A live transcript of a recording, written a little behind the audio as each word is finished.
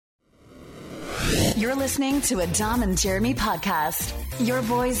You're listening to a Dom and Jeremy podcast. Your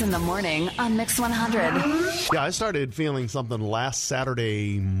boys in the morning on Mix 100. Yeah, I started feeling something last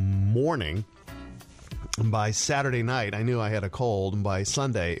Saturday morning. By Saturday night, I knew I had a cold, and by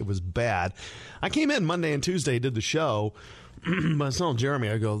Sunday, it was bad. I came in Monday and Tuesday, did the show, but I was telling Jeremy,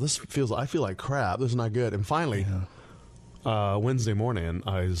 I go, I feel like crap. This is not good. And finally, Wednesday morning,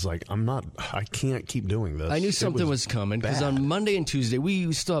 I was like, I can't keep doing this. I knew something was coming because on Monday and Tuesday,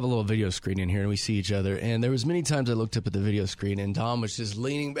 we still have a little video screen in here and we see each other. And there was many times I looked up at the video screen and Tom was just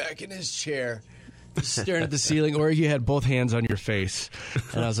leaning back in his chair, staring at the ceiling, or you had both hands on your face.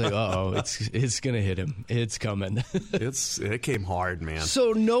 And I was like, uh-oh, it's going to hit him. It's coming. It came hard, man.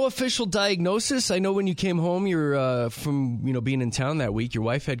 So no official diagnosis. I know when you came home, you're from being in town that week, your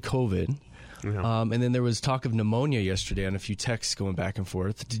wife had COVID. Yeah. And then there was talk of pneumonia yesterday on a few texts going back and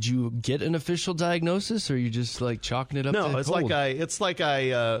forth. Did you get an official diagnosis, or are you just like chalking it up? No, to it's cold? like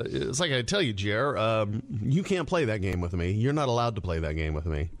I tell you, Jer, you can't play that game with me. You're not allowed to play that game with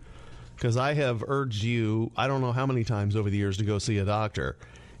me because I have urged you, I don't know how many times over the years, to go see a doctor.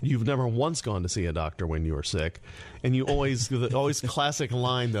 You've never once gone to see a doctor when you were sick, and you always classic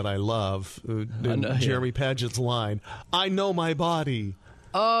line that I love, Jeremy Padgett's line, "I know my body."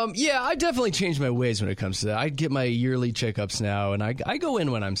 Yeah, I definitely changed my ways when it comes to that. I get my yearly checkups now, and I go in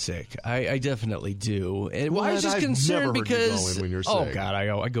when I'm sick. I definitely do. And I was just concerned because you go in when you're sick. Oh God,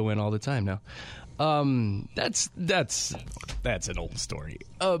 I go in all the time now. That's an old story.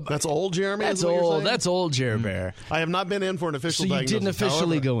 That's old, Jeremy? That's old. That's old, Jeremy Bear. I have not been in for an official diagnosis. So you didn't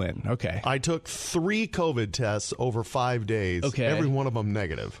officially go in. Okay. I took 3 COVID tests over 5 days. Okay. Every one of them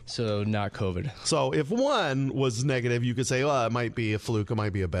negative. So not COVID. So if one was negative, you could say, oh, it might be a fluke. It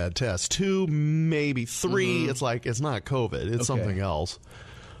might be a bad test. 2, maybe 3. It's like, it's not COVID. It's something else.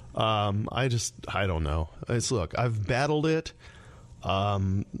 I don't know. Look, I've battled it.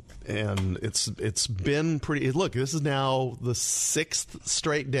 And it's been pretty. Look, this is now the 6th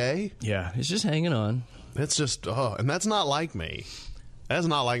straight day. Yeah, it's just hanging on. It's just, and that's not like me. That's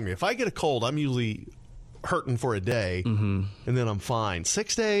not like me. If I get a cold, I'm usually hurting for a day, and then I'm fine.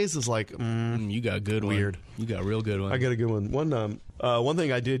 6 days is like, you got a good weird. One. You got a real good one. I got a good one. One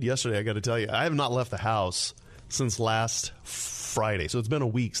thing I did yesterday, I got to tell you, I have not left the house since last Friday. So it's been a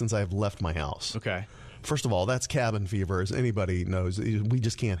week since I've left my house. Okay. First of all, that's cabin fever, as anybody knows. We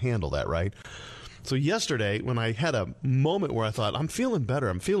just can't handle that, right? So yesterday, when I had a moment where I thought, I'm feeling better,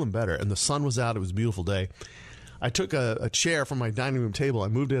 and the sun was out, it was a beautiful day, I took a chair from my dining room table, I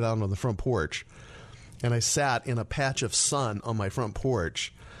moved it out on the front porch, and I sat in a patch of sun on my front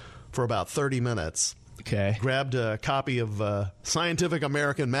porch for about 30 minutes. Okay. Grabbed a copy of Scientific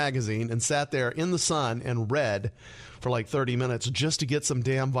American magazine and sat there in the sun and read for like 30 minutes just to get some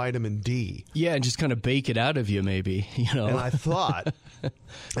damn vitamin D. Yeah, and just kind of bake it out of you, maybe. And I thought,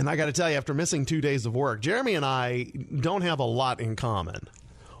 and I got to tell you, after missing 2 days of work, Jeremy and I don't have a lot in common.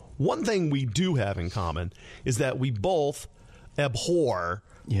 One thing we do have in common is that we both abhor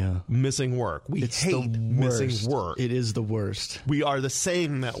missing work. We hate missing work. It is the worst. We are the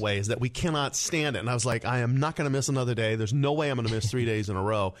same in that way, is that we cannot stand it. And I was like, I am not going to miss another day. There's no way I'm going to miss 3 days in a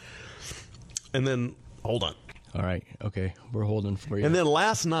row. And then, hold on. All right. Okay. We're holding for you. And then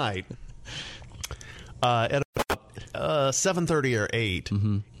last night, at about 7:30 or 8,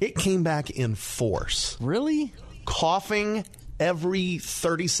 it came back in force. Really? Coughing every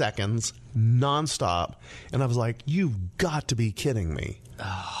 30 seconds, nonstop. And I was like, you've got to be kidding me.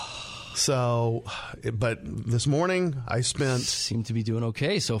 So, but this morning, I spent... Seem to be doing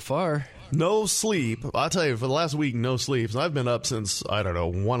okay so far. No sleep. I'll tell you, for the last week, no sleep. So I've been up since,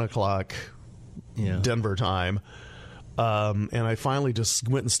 1 o'clock Denver time. And I finally just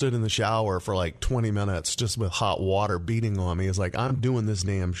went and stood in the shower for like 20 minutes just with hot water beating on me. It's like, I'm doing this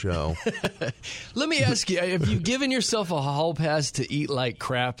damn show. Let me ask you, have you given yourself a hall pass to eat like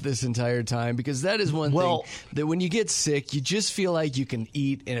crap this entire time? Because that is one thing that when you get sick, you just feel like you can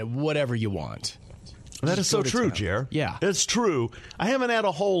eat whatever you want. That is so true, Jer. Yeah. It's true. I haven't had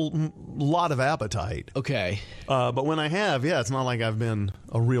a whole lot of appetite. Okay. But when I have, it's not like I've been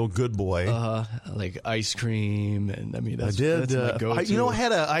a real good boy. Like ice cream, and I mean, that's my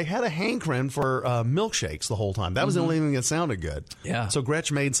go-to. I had a hankering for milkshakes the whole time. That was the only thing that sounded good. Yeah. So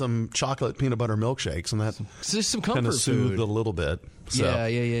Gretch made some chocolate peanut butter milkshakes, and that just some comfort kind of soothed food a little bit. So. Yeah.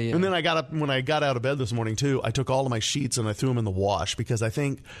 And then when I got out of bed this morning too, I took all of my sheets and I threw them in the wash because I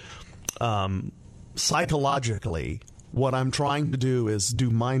think psychologically, what I'm trying to do is do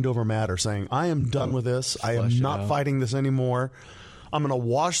mind over matter, saying, I am done with this. I am not fighting this anymore. I'm going to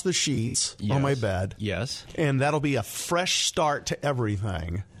wash the sheets on my bed. Yes. And that'll be a fresh start to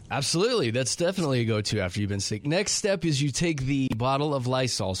everything. Absolutely. That's definitely a go-to after you've been sick. Next step is you take the bottle of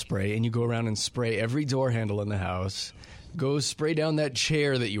Lysol spray and you go around and spray every door handle in the house. Go spray down that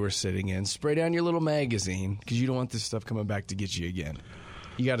chair that you were sitting in. Spray down your little magazine because you don't want this stuff coming back to get you again.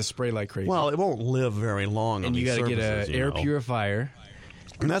 You got to spray like crazy. Well, it won't live very long. And you got to get an air purifier.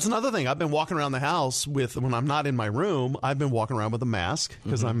 And that's another thing. I've been walking around the house when I'm not in my room, I've been walking around with a mask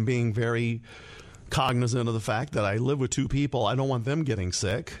because I'm being very cognizant of the fact that I live with two people. I don't want them getting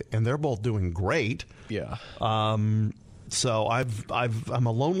sick, and they're both doing great. Yeah. So I'm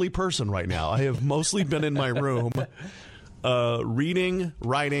a lonely person right now. I have mostly been in my room reading,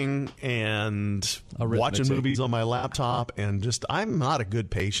 writing, and watching movies on my laptop, and I'm not a good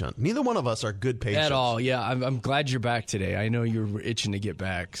patient. Neither one of us are good patients. At all, yeah. I'm glad you're back today. I know you're itching to get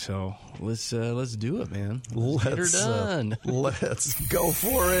back, so let's do it, man. Let's get her done. Let's go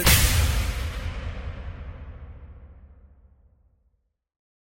for it.